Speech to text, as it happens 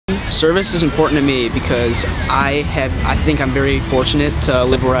Service is important to me because I think I'm very fortunate to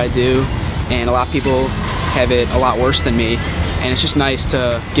live where I do, and a lot of people have it a lot worse than me, and it's just nice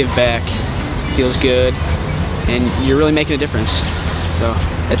to give back. It feels good, and you're really making a difference. So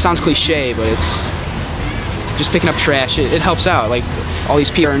it sounds cliche, but it's just picking up trash. It helps out. Like, all these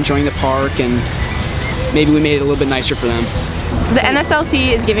people are enjoying the park, and maybe we made it a little bit nicer for them. The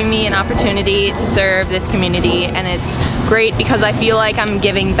NSLC is giving me an opportunity to serve this community, and it's great because I feel like I'm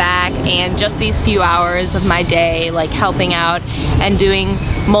giving back, and just these few hours of my day, like helping out and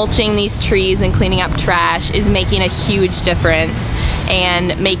mulching these trees and cleaning up trash, is making a huge difference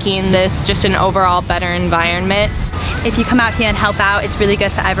and making this just an overall better environment. If you come out here and help out, it's really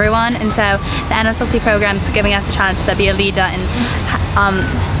good for everyone, and so the NSLC program is giving us a chance to be a leader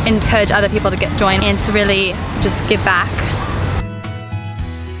and encourage other people to join and to really just give back.